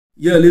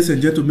Yeah, ladies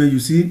and gentlemen, you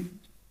see,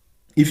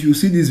 if you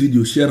see this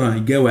video, share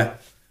and get why.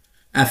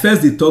 I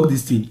first they talk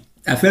this thing.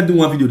 I first do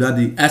one video that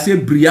day. I say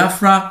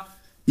Biafra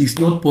is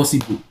not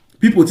possible.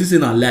 People think say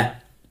a lie.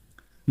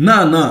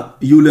 Now,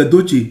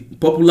 Edochie,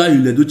 popular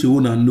Edochie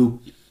wanna know.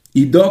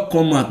 He don't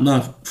come out now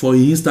for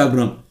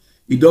Instagram.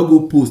 He don't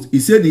go post. He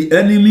said the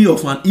enemy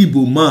of an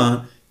Igbo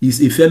man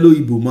is a fellow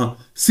Igbo man.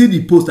 See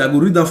the post. I go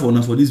read that for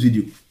now for this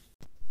video.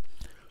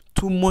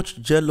 Too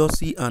much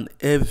jealousy and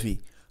envy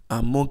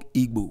among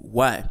Igbo.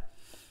 Why?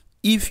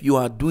 If you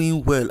are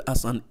doing well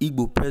as an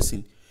Igbo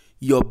person,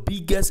 your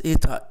biggest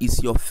hater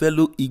is your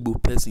fellow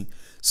Igbo person.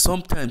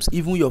 Sometimes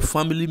even your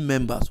family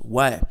members.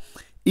 Why?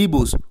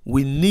 Igbos,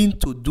 we need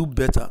to do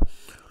better.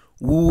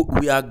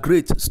 We are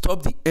great.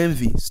 Stop the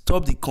envy.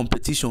 Stop the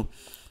competition.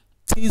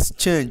 Things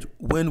change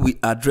when we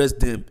address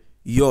them.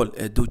 Y'all,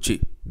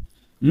 Edochie.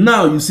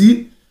 Now, you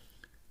see,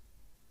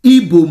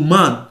 Igbo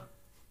man,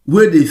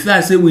 where they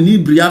feel say we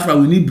need Biafra,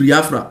 we need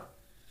Biafra.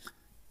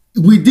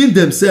 Within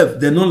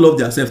themselves, they don't love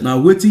themselves. Now,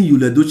 waiting you,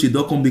 Edochie,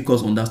 don't come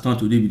because understand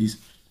today with this.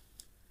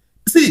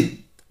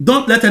 See,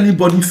 don't let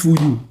anybody fool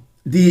you.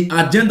 The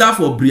agenda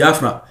for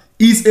Biafra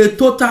is a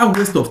total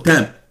waste of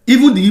time.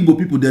 Even the Igbo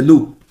people, they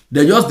know.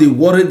 They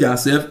worry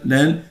themselves,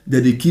 then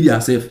they kill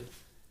themselves.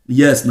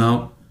 Yes,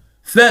 now.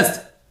 First,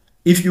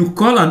 if you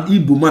call an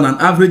Igbo man, an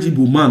average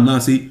Igbo man now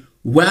say,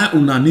 why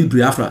una need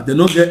Biafra? They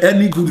don't get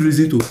any good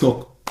reason to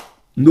talk.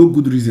 No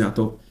good reason at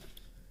all.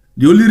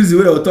 The only reason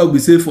why I talk, we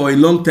say for a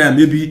long time,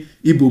 maybe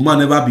Igbo man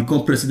never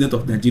become president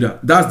of Nigeria.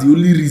 That's the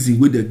only reason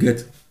where they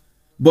get.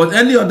 But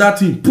any other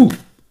thing,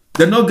 poof,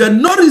 they don't get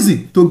no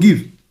reason to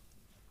give.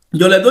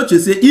 Your Edochie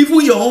say,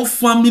 even your own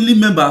family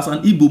members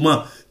and Igbo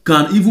man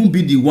can even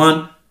be the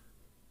one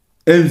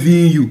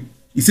envying you.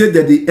 He said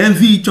that they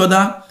envy each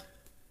other,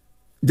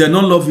 they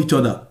don't love each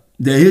other,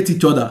 they hate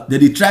each other,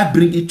 they try to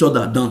bring each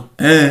other down.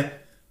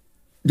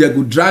 They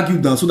go drag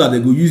you down so that they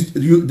go use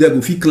you, they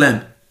go feel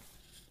climb.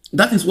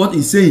 That is what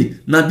he's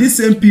saying. Now, these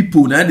same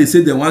people, now they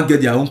say they want to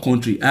get their own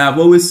country. I have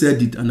always said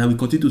it, and I will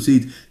continue to say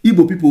it.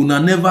 Igbo people are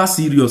never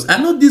serious. I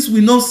know this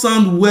will not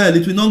sound well.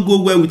 It will not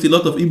go well with a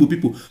lot of Igbo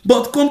people.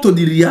 But come to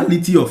the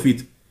reality of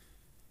it.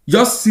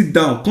 Just sit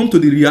down. Come to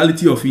the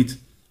reality of it.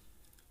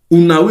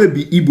 Una will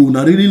be Igbo.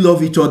 Una really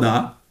love each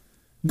other.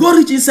 Go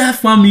reach inside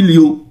family.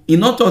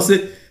 In order to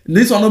say,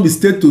 this will not be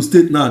state to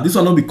state now. This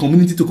will not be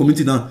community to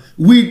community now.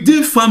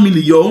 Within family,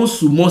 your own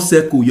small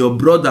circle, your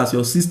brothers,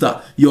 your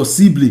sister, your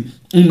sibling,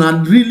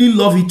 una really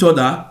love each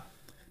other.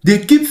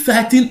 They keep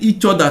fighting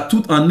each other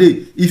tooth and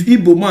nail. If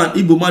Igbo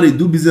man, they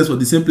do business for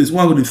the same place,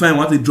 one go to find,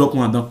 want to drop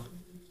one down.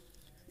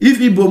 If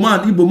Igbo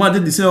man, they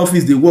the same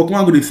office, they work,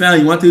 one go to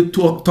find, want to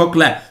talk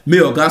like, may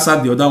or gas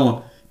sack the other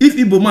one. If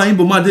Igbo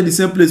man, they the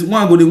same place,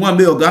 one go to one,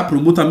 may or gas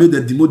promote and may they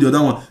demote the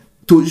other one.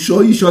 To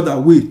show each other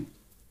way,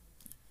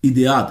 it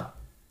they hard.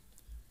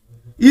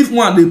 If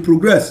one they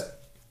progress,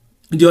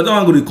 the other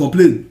one go to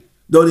complain.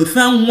 Though they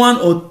find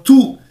one or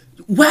two.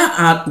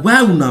 Why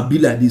una be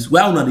like this?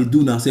 Why una they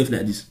do themselves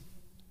like this?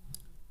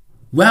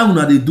 Why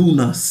una they do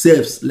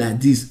themselves like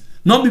this?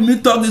 Not be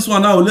me talk this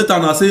one now. Later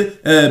una say,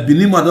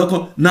 Binima don't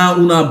come. Now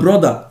una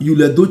brother, you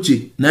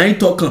Edochie. Now he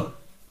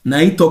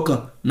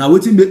talking. Now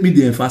waiting make me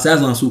the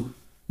emphasize and so.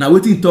 Now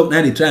waiting talk.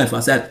 Now they try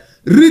emphasize.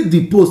 Read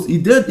the post. He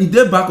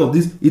did back of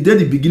this. He did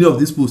the beginning of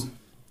this post.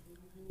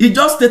 He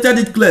just stated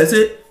it clear.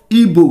 Say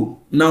Igbo.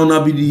 Now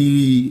una be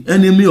the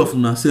enemy of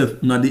una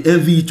self. Una they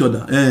envy each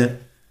other.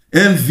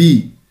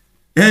 Envy.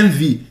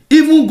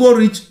 Even go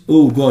reach.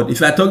 Oh God,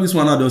 if I talk this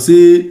one out, they'll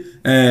say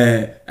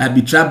I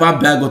be tribal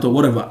bigot or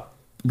whatever.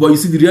 But you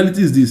see, the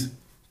reality is this.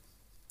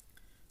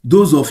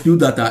 Those of you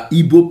that are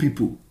Igbo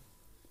people,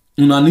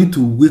 una need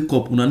to wake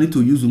up. Una need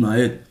to use una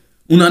head.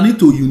 Una need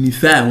to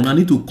unify. Una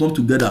need to come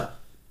together.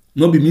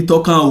 Not be me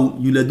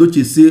talking. You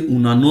Edochie say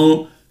una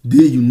no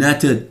they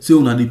united. Say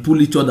una they pull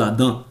each other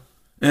down.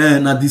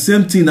 Now the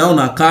same thing now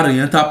una carry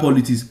enter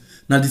politics.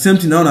 Now the same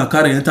thing now una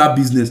carry enter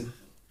business.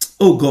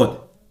 Oh God,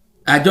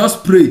 I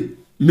just pray,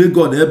 may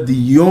God help the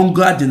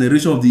younger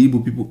generation of the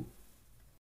Igbo people.